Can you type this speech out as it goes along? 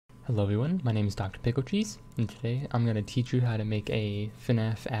Hello everyone, my name is Dr.PickleCheese, and today I'm going to teach you how to make a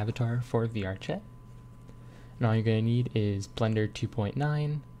Fnaf avatar for VRChat. And all you're going to need is Blender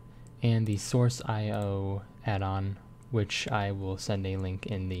 2.9 and the Source.io add-on, which I will send a link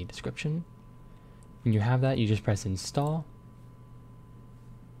in the description. When you have that, you just press install,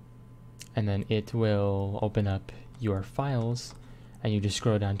 and then it will open up your files, and you just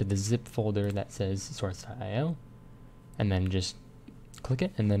scroll down to the zip folder that says Source.io, and then just click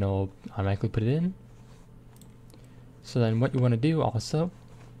it, and then it'll automatically put it in. So then what you want to do also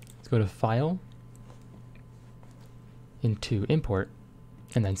is go to File, into Import,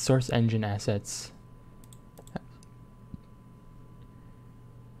 and then Source Engine Assets,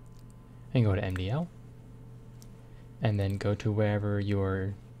 and go to MDL, and then go to wherever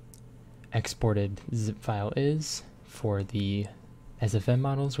your exported zip file is for the SFM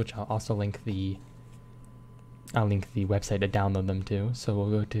models, which I'll also link I'll link the website to download them to. So we'll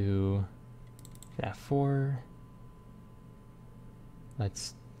go to Fnaf 4.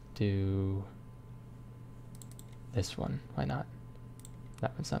 Let's do this one. Why not?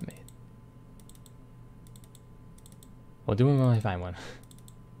 That one's not made. We'll do one when I find one.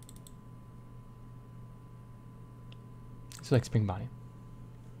 Select Spring Body.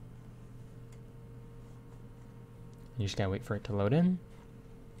 You just gotta wait for it to load in.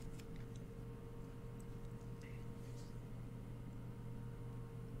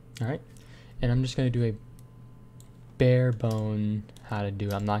 Alright, and I'm just going to do a bare bone how to do.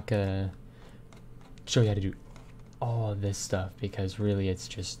 I'm not going to show you how to do all of this stuff because really it's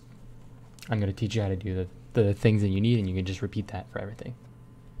just, I'm going to teach you how to do the things that you need, and you can just repeat that for everything.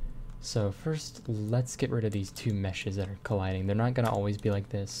 So first, let's get rid of these two meshes that are colliding. They're not going to always be like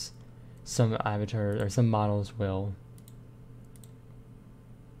this. Some avatars or some models will.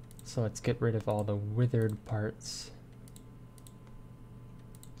 So let's get rid of all the withered parts.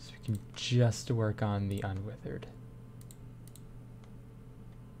 Can just work on the unwithered.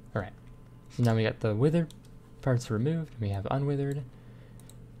 Alright, so now we got the withered parts removed, we have unwithered.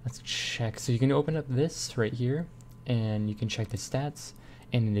 Let's check. So you can open up this right here, and you can check the stats,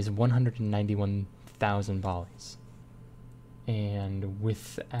 and it is 191,000 volleys. And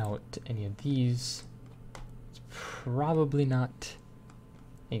without any of these, it's probably not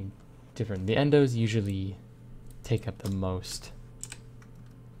any different. The endos usually take up the most,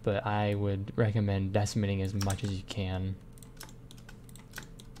 but I would recommend decimating as much as you can.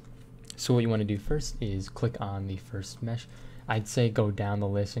 So what you want to do first is click on the first mesh. I'd say go down the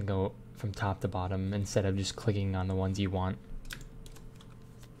list and go from top to bottom instead of just clicking on the ones you want.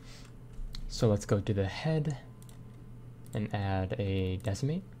 So let's go to the head and add a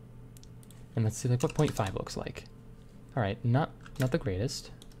decimate. And let's see like what 0.5 looks like. Alright, not the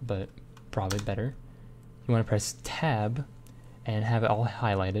greatest, but probably better. You want to press tab and have it all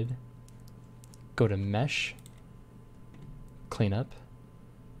highlighted. Go to Mesh, Clean Up,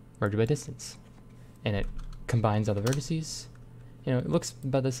 Merge by Distance, and it combines all the vertices. You know, it looks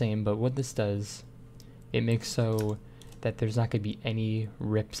about the same, but what this does, it makes so that there's not going to be any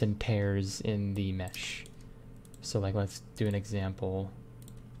rips and tears in the mesh. So like, let's do an example.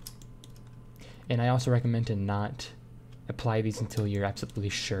 And I also recommend to not apply these until you're absolutely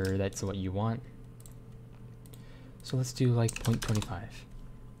sure that's what you want. So let's do like 0.25.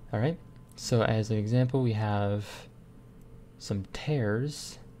 Alright, so as an example, we have some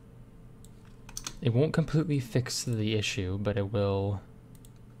tears. It won't completely fix the issue, but it will.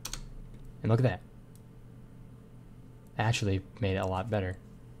 And look at that. Actually made it a lot better.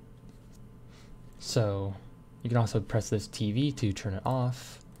 So you can also press this TV to turn it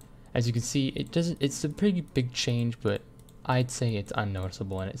off. As you can see, it's a pretty big change, but I'd say it's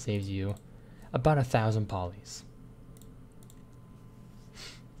unnoticeable, and it saves you about 1,000 polys.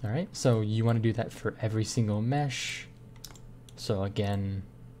 Alright, so you want to do that for every single mesh. So again,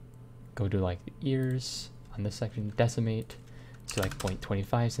 go to like the ears on this section, decimate to like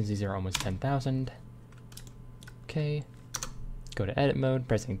 0.25 since these are almost 10,000. Okay, go to edit mode,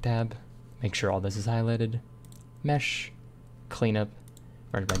 pressing tab, make sure all this is highlighted. Mesh, clean up,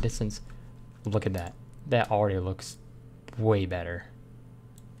 merge by distance. Look at that. That already looks way better.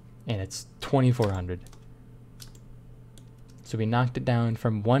 And it's 2,400. So we knocked it down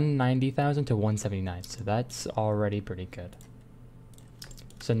from 190,000 to 179, so that's already pretty good.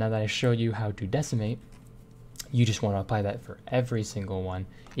 So now that I showed you how to decimate, you just want to apply that for every single one.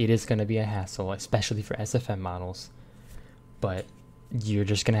 It is going to be a hassle, especially for SFM models, but you're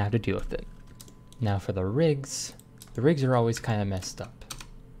just going to have to deal with it. Now for the rigs are always kind of messed up.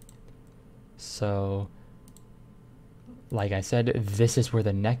 So, like I said, this is where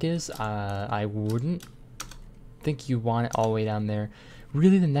the neck is. I wouldn't think you want it all the way down there.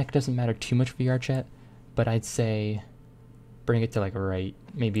 Really, the neck doesn't matter too much for VRChat, but I'd say bring it to like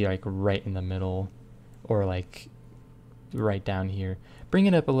maybe like right in the middle, or like right down here. Bring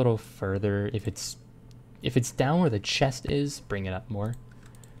it up a little further. If it's down where the chest is, bring it up more.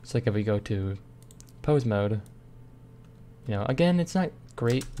 So like if we go to pose mode, you know, again, it's not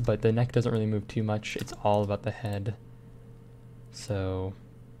great, but the neck doesn't really move too much. It's all about the head. So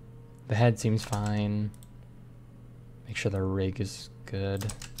the head seems fine. Make sure the rig is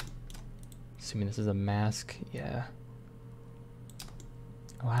good. Assuming this is a mask, yeah.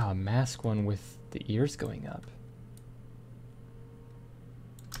 Wow, a mask one with the ears going up.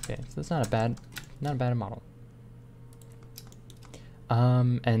 Okay, so that's not a bad model.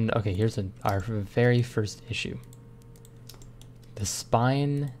 And okay, here's our very first issue. The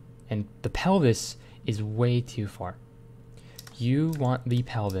spine and the pelvis is way too far. You want the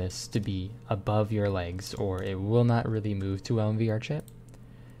pelvis to be above your legs, or it will not really move too well in VRChat.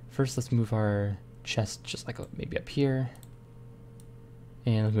 First, let's move our chest just like maybe up here.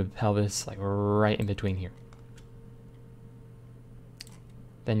 And let's move the pelvis like right in between here.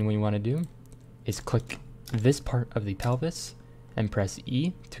 Then what you want to do is click this part of the pelvis and press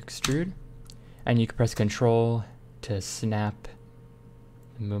E to extrude. And you can press Control to snap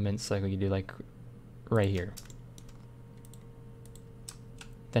the movements like we do like right here.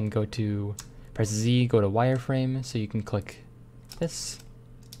 Then press Z, go to wireframe, so you can click this.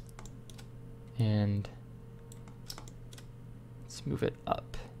 And let's move it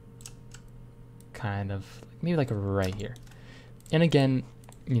up. Kind of, maybe like right here. And again,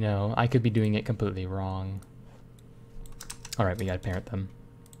 you know, I could be doing it completely wrong. Alright, we gotta parent them.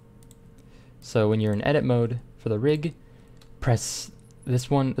 So when you're in edit mode for the rig, press this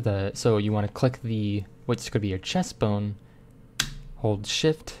one, so you want to click what's going to be your chest bone, hold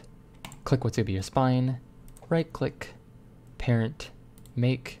shift, click what's going to be your spine, right click, parent,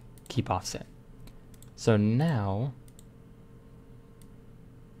 make, keep offset. So now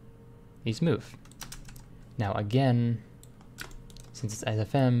these move. Now again, since it's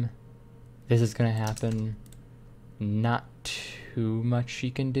SFM, this is going to happen. Not too much you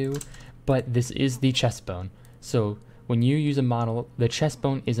can do, but this is the chest bone. So when you use a model, the chest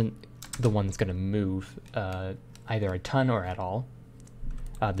bone isn't the one that's going to move either a ton or at all.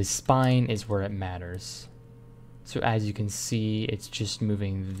 The spine is where it matters. So as you can see, it's just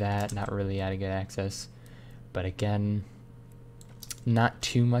moving that, not really adding good access. But again, not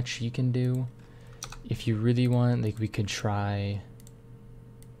too much you can do. If you really want, like we could try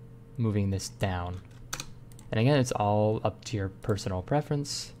moving this down. And again, it's all up to your personal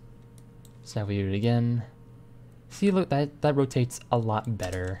preference. So now we do it again. See, look, that rotates a lot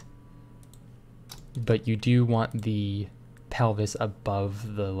better. But you do want the pelvis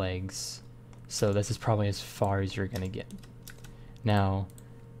above the legs. So this is probably as far as you're gonna get. Now,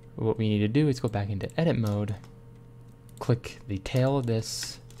 what we need to do is go back into edit mode, click the tail of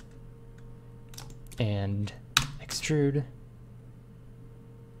this, and extrude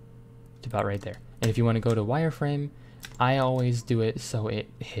to about right there. And if you want to go to wireframe, I always do it so it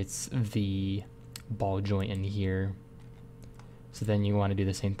hits the ball joint in here. So then you want to do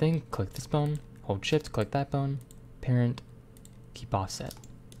the same thing, click this bone, hold shift, click that bone, parent, keep offset.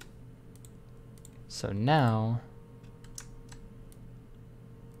 So now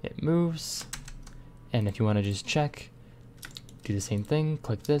it moves, and if you want to just check, do the same thing,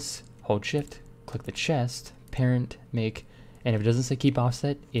 click this, hold shift, click the chest, parent, make, and if it doesn't say keep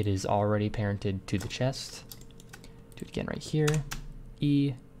offset, it is already parented to the chest. Do it again right here,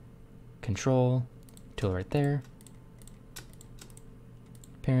 E, control, tool right there,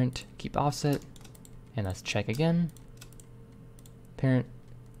 parent, keep offset, and let's check again, parent,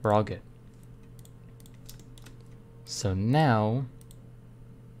 we're all good. So now,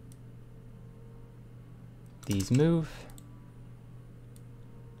 these move,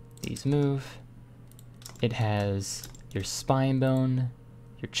 it has your spine bone,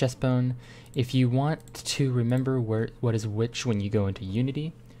 your chest bone. If you want to remember what is which when you go into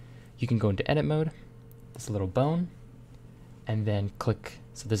Unity, you can go into edit mode, this little bone, and then click,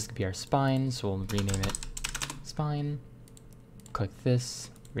 so this is going to be our spine, so we'll rename it spine, click this,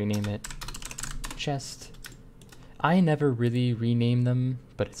 rename it chest. I never really rename them,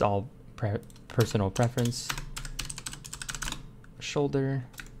 but it's all personal preference. Shoulder,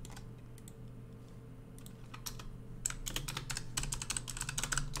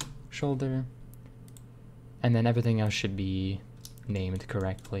 shoulder, and then everything else should be named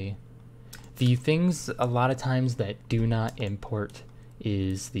correctly. The things a lot of times that do not import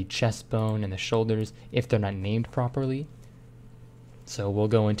is the chest bone and the shoulders if they're not named properly. So we'll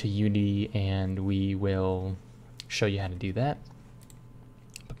go into Unity and we will show you how to do that.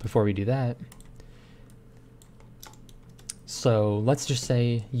 before we do that, so let's just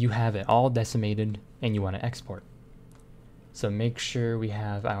say you have it all decimated and you want to export. So make sure we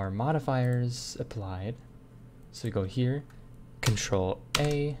have our modifiers applied. So we go here, Control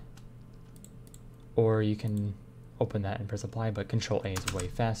A, or you can open that and press apply, but Control A is way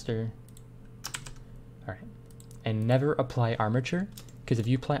faster. All right, and never apply armature, because if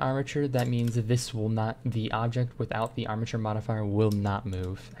you apply armature, that means this will not, the object without the armature modifier will not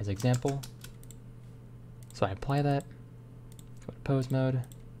move, as example. So I apply that, go to pose mode,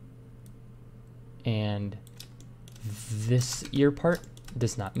 and this ear part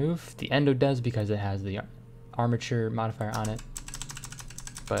does not move. The endo does because it has the armature modifier on it,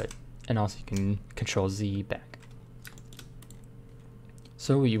 and also you can Control Z back.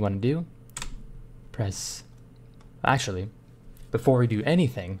 So what you want to do, actually, before we do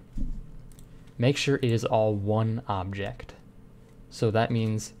anything, make sure it is all one object. So that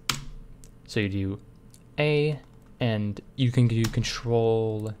means, so you do A, and you can do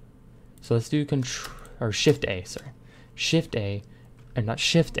Control, so let's do Shift A, sorry. Shift A, and not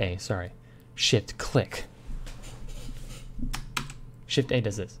Shift A, sorry. Shift click. Shift A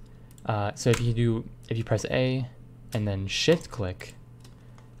does this. So if you press A and then Shift click,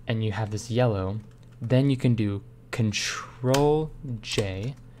 and you have this yellow, then you can do Control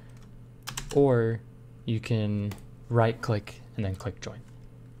J, or you can right click and then click join.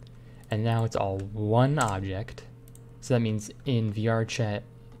 And now it's all one object. So that means in VRChat,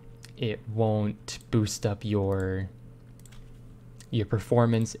 it won't boost up your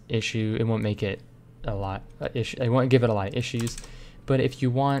performance issue. It won't make it a lot it won't give it a lot of issues. But if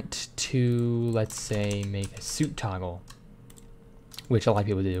you want to, let's say, make a suit toggle, which a lot of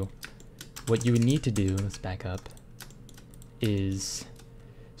people do, what you would need to do, let's back up, is,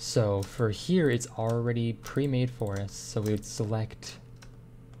 so for here it's already pre-made for us. So we would select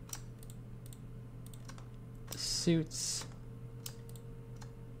the suits,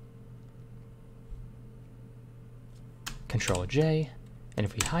 Control J, and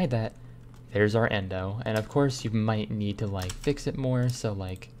if we hide that, there's our endo. And of course you might need to like fix it more, so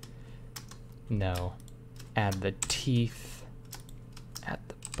like, no, add the teeth, add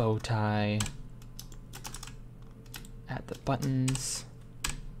the bow tie, add the buttons,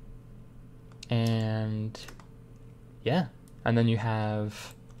 and yeah, and then you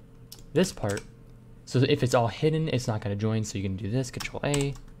have this part. So if it's all hidden, it's not going to join, so you can do this, Control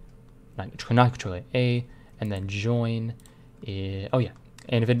A, not Control A, and then join. Oh yeah,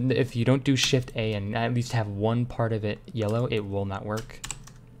 and if you don't do Shift A and at least have one part of it yellow, it will not work.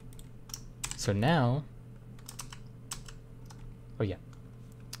 So now, oh yeah,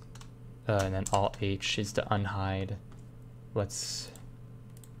 and then Alt H is to unhide. Let's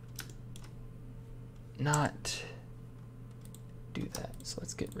not do that. So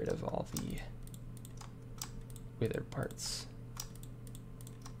let's get rid of all the withered parts.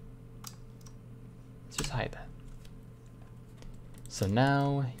 Let's just hide that. So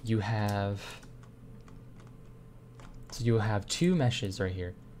now you have, two meshes right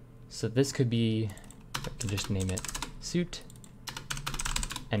here. So this could be, I can just name it suit,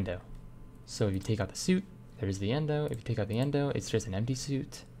 endo. So if you take out the suit, there's the endo. If you take out the endo, it's just an empty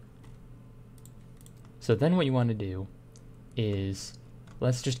suit. So then what you want to do is,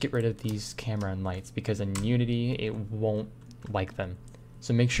 let's just get rid of these camera and lights, because in Unity it won't like them.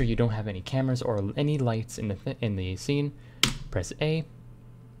 So make sure you don't have any cameras or any lights in the scene. Press A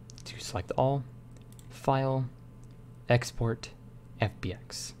to select all, File, Export,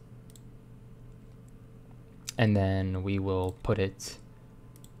 FBX. And then we will put it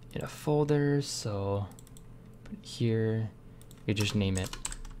in a folder, so put it here, you just name it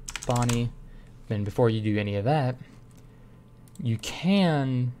Bonnie. Then before you do any of that, you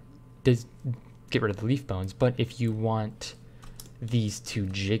can get rid of the leaf bones, but if you want these to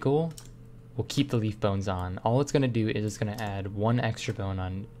jiggle, we'll keep the leaf bones on. All it's going to do is it's going to add one extra bone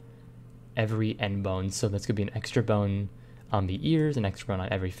on every end bone. So that's going to be an extra bone on the ears, an extra bone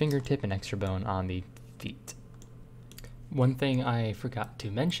on every fingertip, an extra bone on the feet. One thing I forgot to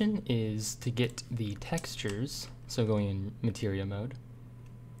mention is to get the textures, so going in material mode,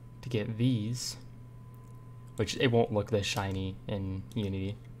 to get these, which it won't look this shiny in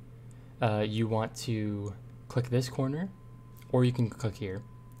Unity, you want to click this corner, or you can click here.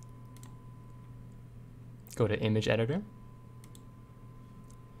 Go to Image Editor,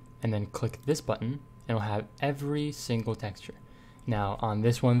 and then click this button, and it'll have every single texture. Now on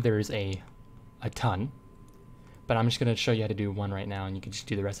this one there's a ton, but I'm just going to show you how to do one right now, and you can just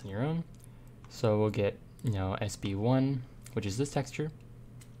do the rest on your own. So we'll get, SB1, which is this texture.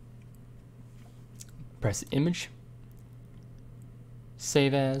 Press Image,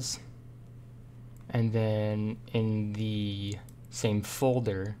 save as, and then in the same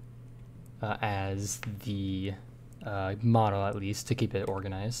folder as the model, at least to keep it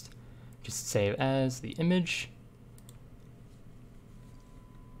organized, just save as the image.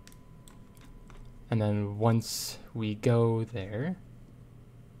 And then once we go there,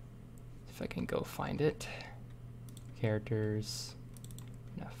 if I can go find it, characters,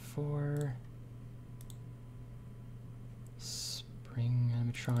 Fnaf 4, spring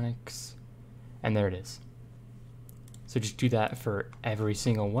animatronics, and there it is. So just do that for every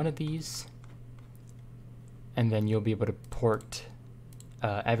single one of these, and then you'll be able to port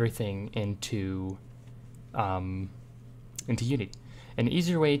everything into Unity. An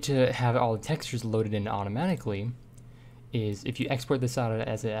easier way to have all the textures loaded in automatically is if you export this out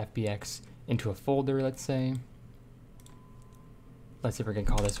as an FBX into a folder, let's say. Let's see if we're gonna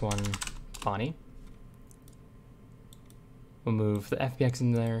call this one Bonnie. We'll move the FBX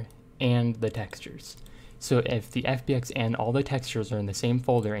in there and the textures. So if the FBX and all the textures are in the same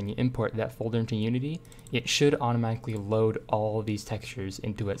folder and you import that folder into Unity, it should automatically load all of these textures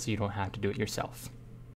into it so you don't have to do it yourself.